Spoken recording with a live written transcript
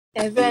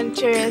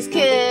Adventurous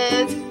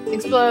kids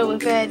explore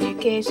with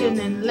education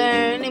and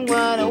learning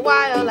what a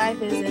wild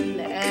life is in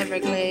the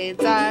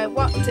Everglades. I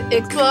want to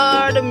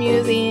explore the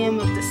Museum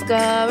of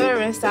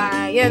Discovering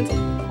Science.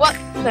 What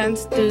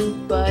plants do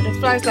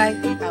butterflies like?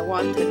 I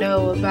want to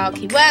know about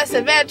Key West.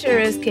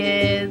 Adventurous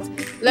kids,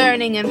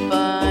 learning and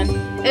fun.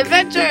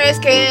 Adventurous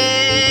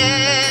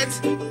kids!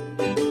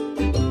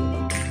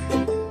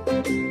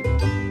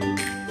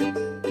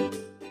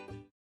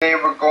 Today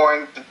we're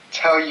going to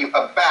tell you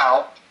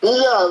about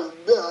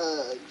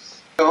Lovebugs.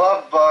 The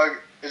lovebug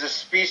is a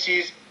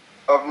species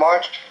of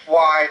marsh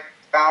fly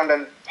found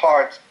in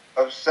parts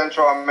of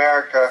Central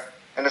America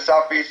and the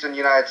southeastern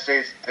United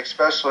States,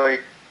 especially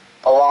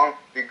along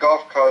the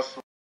Gulf Coast.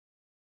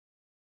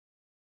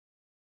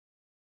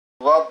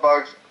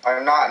 Lovebugs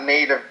are not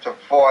native to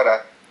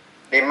Florida.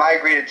 They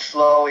migrated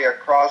slowly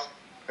across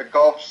the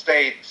Gulf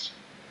states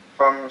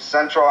from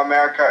Central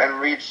America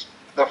and reached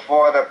the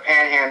Florida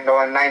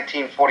Panhandle in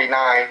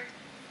 1949.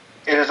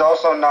 It is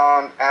also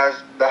known as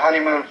the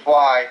honeymoon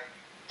fly,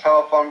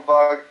 telephone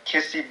bug,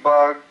 kissy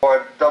bug,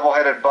 or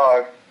double-headed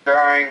bug.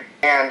 During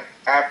and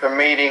after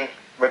mating,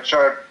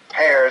 mature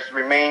pairs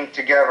remain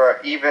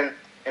together even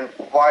in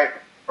flight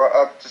for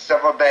up to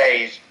several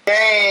days.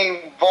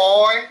 Dang,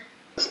 boy!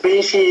 The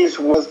species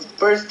was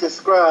first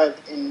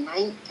described in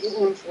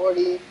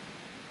 1940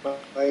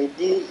 by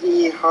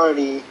D.E.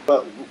 Hardy,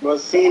 but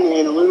was seen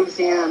in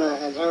Louisiana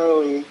as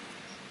early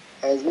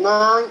as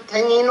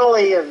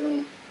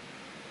 1911.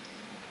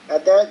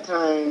 At that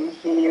time,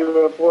 he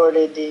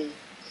reported the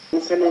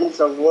incidence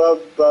of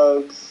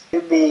lovebugs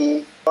to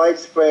be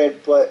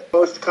widespread, but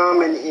most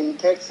common in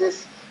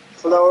Texas,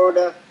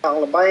 Florida,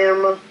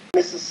 Alabama,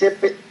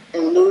 Mississippi,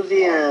 and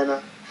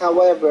Louisiana.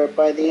 However,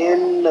 by the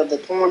end of the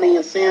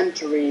 20th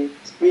century,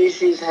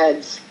 species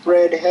had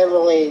spread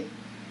heavily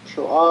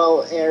to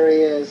all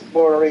areas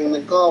bordering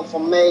the Gulf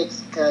of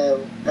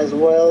Mexico, as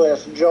well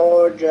as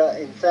Georgia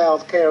and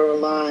South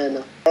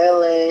Carolina.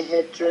 L.A.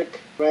 Hetrick,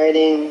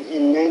 writing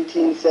in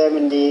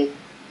 1970,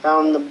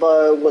 found the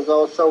bug was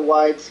also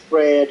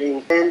widespread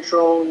in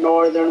central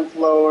northern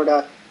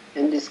Florida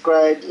and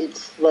described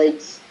its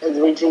flights as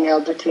reaching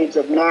altitudes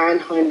of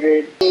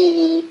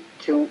 980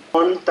 to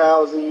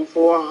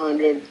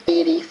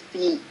 1,480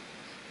 feet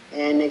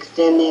and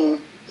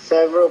extending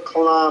several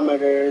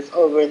kilometers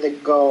over the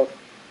Gulf.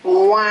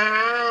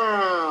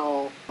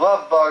 Wow!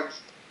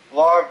 Lovebugs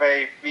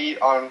larvae feed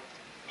on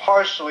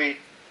partially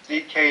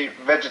decayed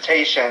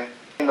vegetation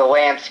in the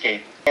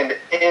landscape, and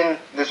in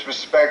this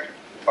respect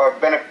are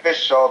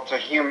beneficial to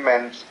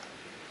humans.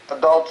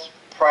 Adults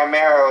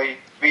primarily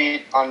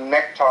feed on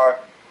nectar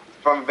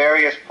from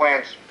various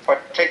plants,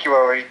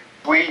 particularly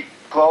sweet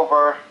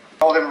clover,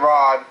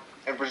 goldenrod,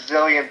 and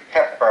Brazilian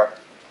pepper.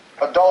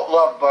 Adult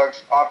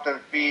lovebugs often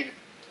feed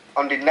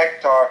on the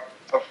nectar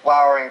of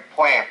flowering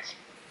plants.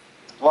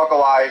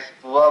 Localized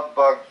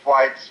lovebug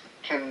flights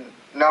can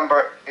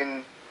number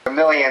in the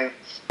millions.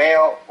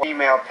 Male or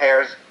female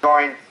pairs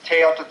join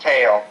tail to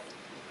tail,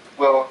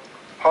 will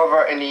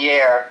hover in the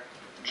air,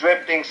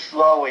 drifting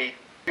slowly.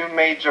 Two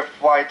major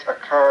flights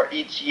occur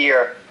each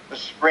year. The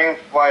spring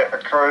flight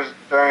occurs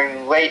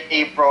during late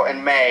April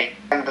and May,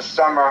 and the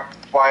summer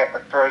flight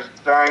occurs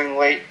during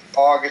late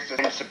August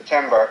and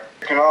September.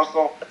 There can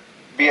also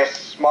be a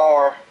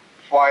smaller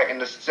flight in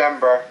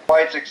December.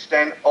 Flights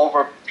extend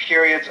over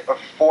periods of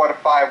 4 to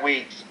 5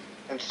 weeks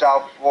in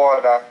South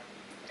Florida.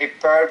 A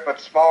third but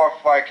smaller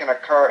flight can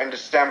occur in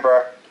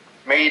December.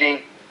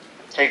 Mating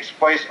takes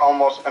place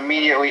almost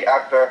immediately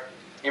after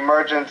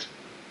emergence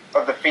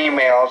of the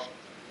females.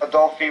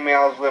 Adult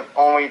females live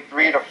only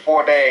 3 to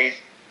 4 days,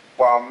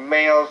 while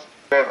males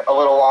live a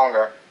little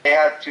longer. They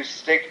have to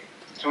stick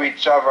to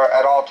each other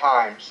at all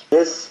times.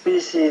 This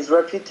species'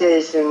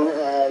 reputation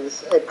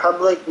as a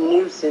public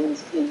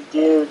nuisance is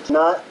due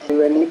not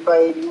to any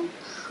biting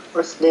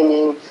or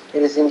stinging.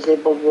 It is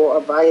incapable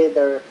of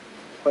either,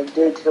 but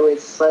due to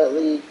its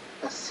slightly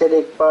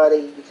acidic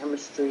body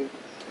chemistry.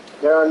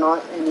 There are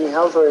not any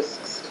health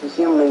risks to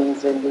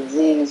humans, and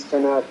disease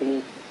cannot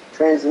be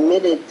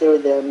transmitted through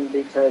them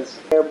because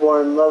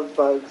airborne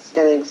lovebugs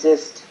can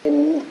exist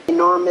in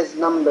enormous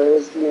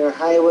numbers near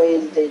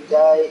highways. They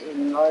die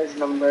in large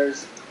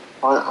numbers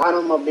on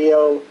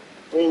automobile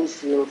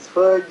windshields,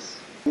 hoods,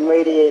 and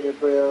radiator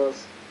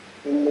grills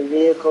when the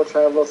vehicle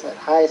travels at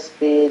high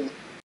speed.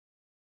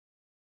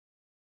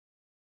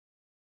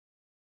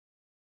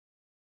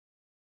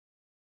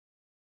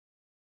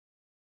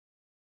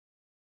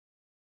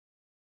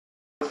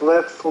 If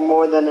left for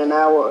more than an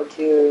hour or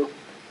two,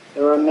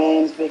 the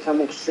remains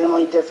become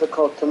extremely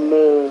difficult to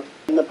move.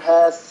 In the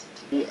past,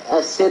 the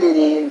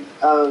acidity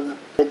of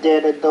the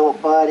dead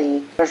adult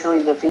body,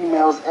 especially the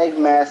female's egg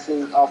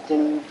masses,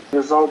 often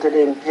resulted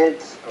in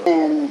pits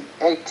and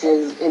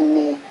etches in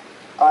the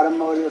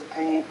automotive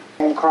paint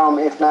and chrome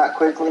if not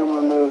quickly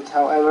removed.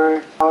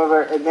 However,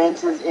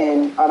 advances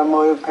in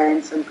automotive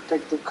paints and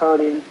protective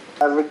coating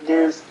have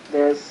reduced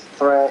this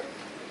threat.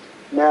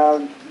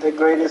 Now, the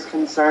greatest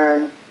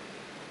concern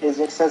is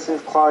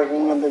excessive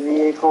clogging of the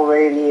vehicle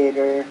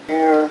radiator,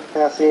 air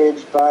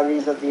passage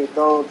bodies of the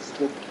adults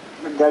with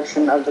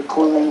reduction of the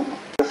cooling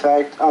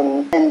effect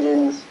on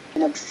engines,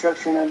 and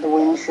obstruction of the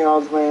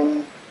windshields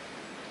when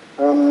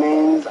the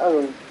remains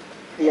of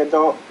the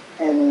adult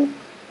and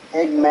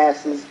egg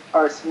masses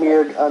are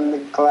smeared on the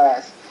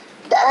glass.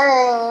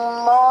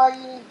 Dang,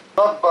 Marty!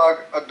 Lovebug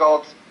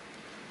adults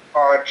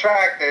are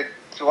attracted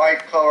to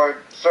light-colored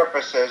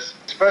surfaces,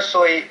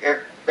 especially if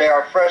they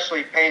are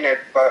freshly painted,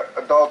 but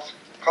adults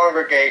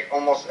congregate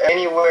almost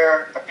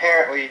anywhere,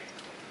 apparently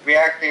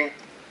reacting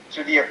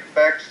to the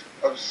effects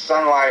of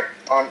sunlight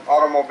on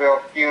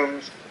automobile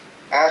fumes,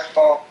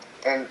 asphalt,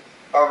 and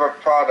other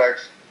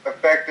products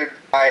affected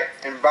by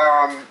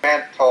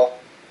environmental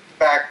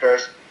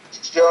factors.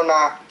 Still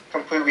not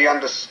completely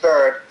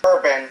understood,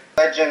 urban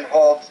legend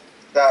holds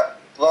that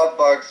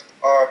lovebugs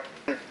are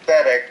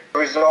synthetic, the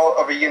result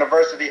of a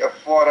University of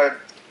Florida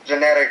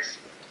genetics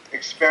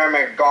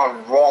experiment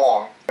gone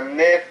wrong. The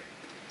myth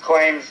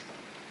claims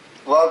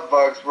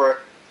lovebugs were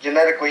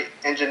genetically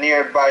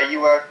engineered by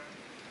U.S.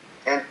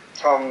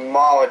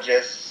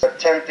 entomologists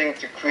attempting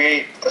to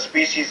create a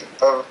species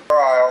of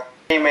virile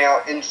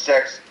female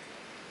insects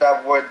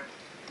that would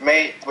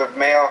mate with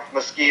male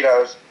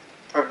mosquitoes,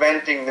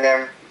 preventing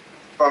them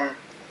from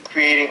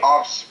creating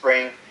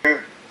offspring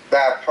through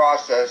that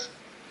process.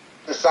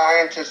 The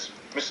scientists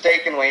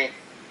mistakenly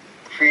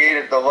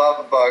created the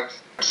lovebugs,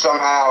 which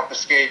somehow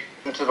escaped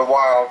into the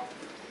wild.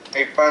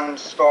 A fun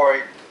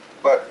story,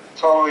 but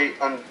totally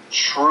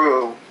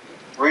untrue.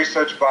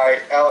 Research by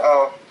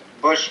L.L.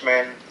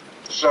 Bushman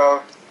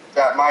showed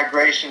that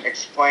migration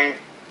explained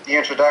the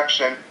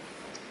introduction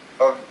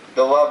of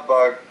the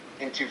lovebug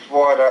into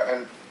Florida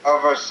and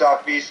other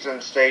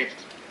southeastern states,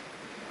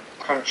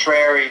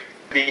 contrary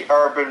to the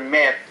urban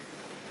myth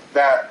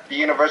that the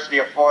University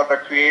of Florida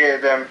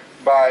created them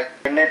by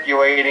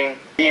manipulating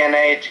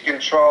DNA to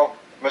control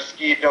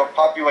mosquito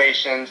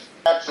populations.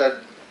 That's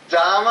a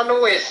dime on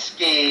the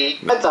whiskey.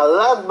 That's a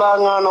love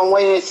bug on a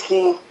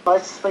whiskey.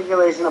 Much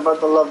speculation about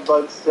the love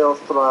bug still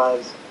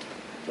thrives.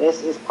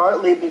 This is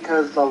partly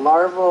because the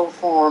larval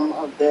form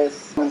of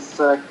this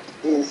insect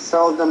is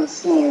seldom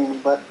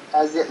seen, but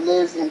as it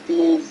lives and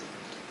feeds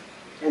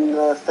in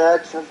the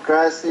thatch of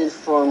grasses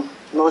for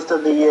most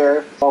of the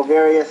year, while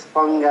various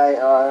fungi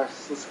are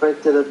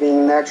suspected of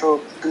being natural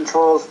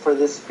controls for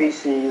this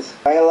species,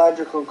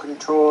 biological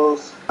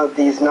controls of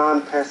these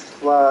non-pest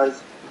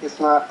flies is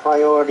not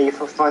priority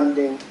for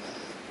funding.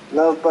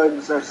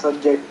 Lovebugs are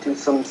subject to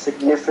some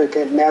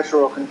significant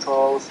natural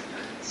controls,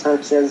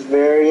 such as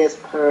various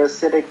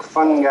parasitic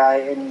fungi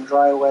in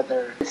dry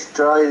weather, which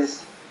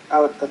dries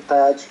out the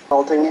thatch,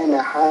 resulting in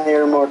a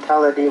higher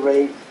mortality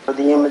rate for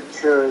the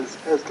immatures.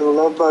 As the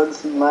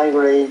lovebugs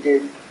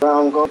migrated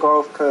around the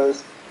Gulf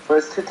Coast,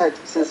 first to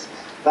Texas,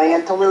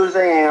 then to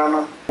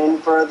Louisiana,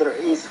 and further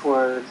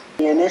eastward,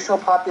 the initial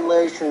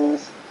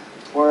populations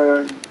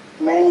for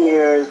many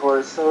years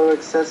were so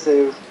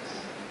excessive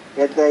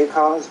that they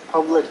caused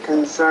public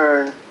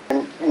concern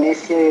and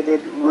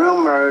initiated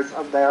rumors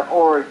of their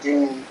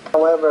origin.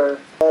 However,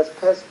 as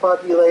pest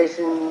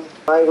populations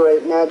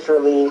migrate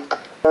naturally,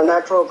 their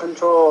natural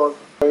controls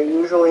are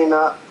usually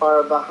not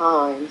far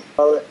behind.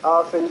 While it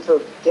often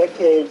took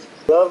decades,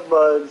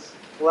 lovebugs,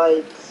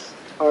 lights,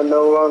 are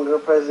no longer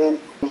present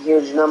in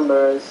huge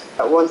numbers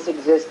that once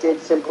existed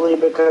simply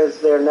because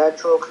their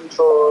natural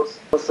controls,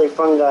 mostly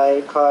fungi,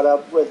 caught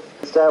up with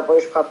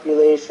established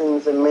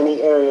populations in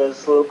many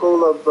areas. Local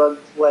lovebug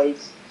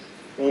flights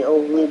may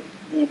only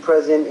be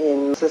present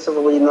in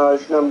excessively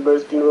large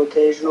numbers due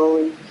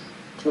occasionally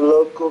to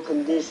local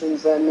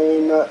conditions that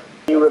may not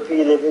be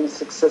repeated in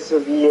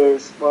successive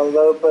years. While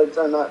lovebugs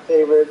are not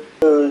favored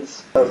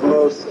foods of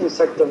most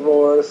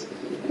insectivores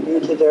due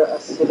to their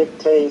acidic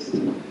taste,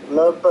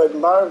 lovebug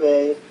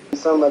larvae and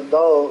some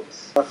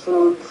adults are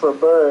food for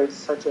birds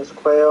such as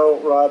quail,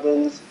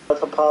 robins,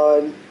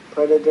 arthropod,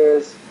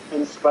 predators,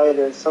 and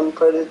spiders. Some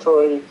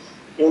predatory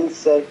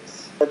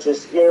insects such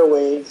as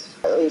earwigs,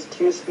 at least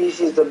 2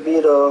 species of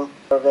beetle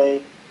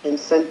larvae, and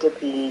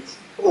centipedes.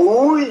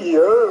 Oh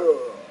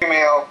yeah!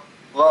 Female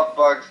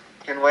lovebugs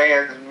can lay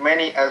as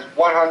many as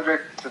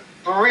 100 to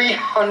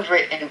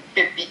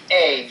 350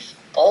 eggs.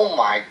 Oh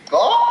my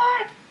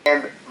god!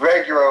 And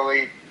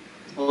regularly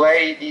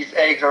lay these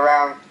eggs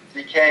around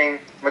decaying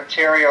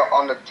material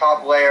on the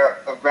top layer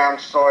of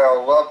ground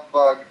soil.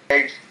 Lovebug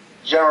eggs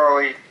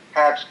generally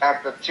hatch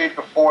after 2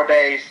 to 4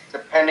 days,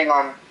 depending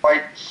on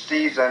flight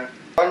season.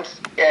 Once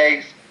the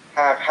eggs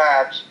have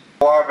hatched,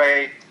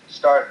 larvae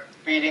start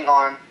feeding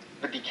on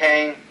the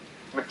decaying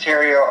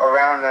material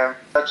around them,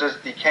 such as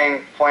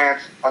decaying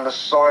plants on the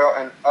soil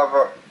and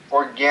other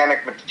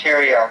organic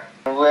material,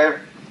 and live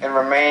and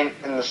remain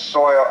in the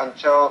soil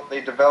until they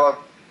develop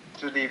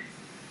to the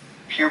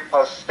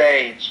pupa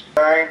stage.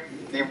 During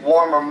the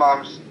warmer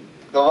months,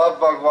 the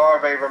lovebug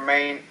larvae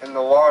remain in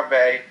the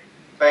larvae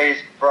phase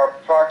for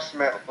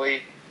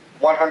approximately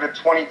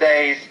 120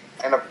 days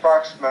and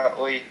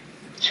approximately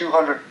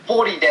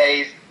 240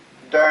 days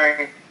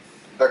during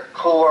the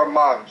cooler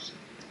months.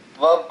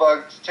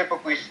 Lovebugs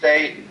typically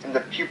stay in the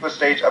pupa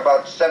stage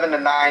about 7 to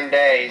 9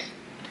 days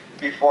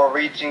before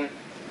reaching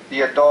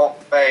the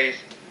adult phase.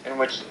 in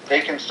which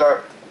they can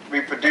start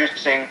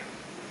reproducing.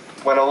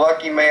 When a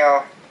lucky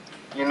male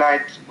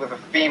unites with a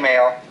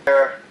female,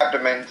 their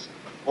abdomens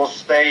will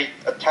stay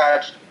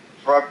attached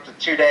for up to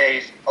 2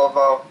 days,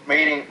 although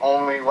mating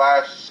only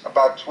lasts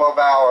about 12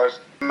 hours.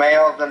 The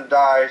male then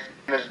dies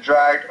and is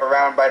dragged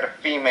around by the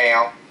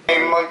female. Hey,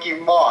 Monkey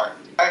Mark,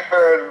 I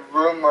heard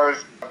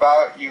rumors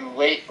about you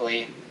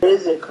lately. What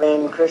is it,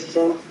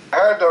 Christian? I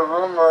heard the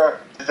rumor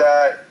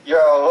that you're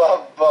a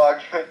love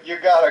bug. You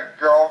got a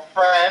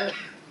girlfriend?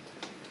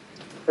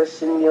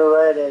 Christian, you're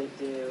right, I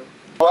do.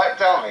 What?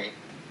 Tell me.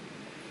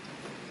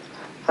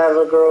 Have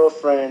a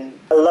girlfriend.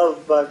 A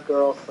love bug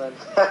girlfriend.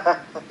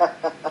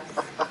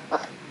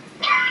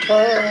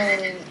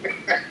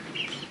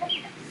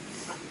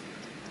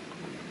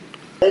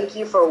 Thank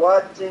you for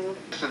watching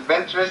This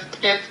Adventurous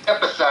Kids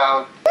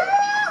episode.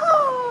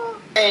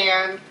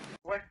 And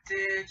what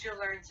did you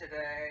learn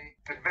today?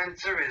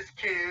 Adventurous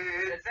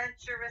Kids.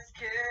 Adventurous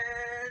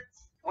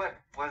kids. What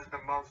was the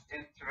most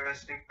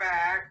interesting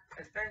fact?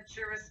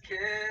 Adventurous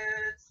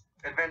kids.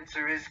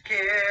 Adventurous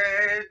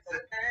Kids.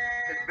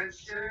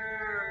 Adventurous.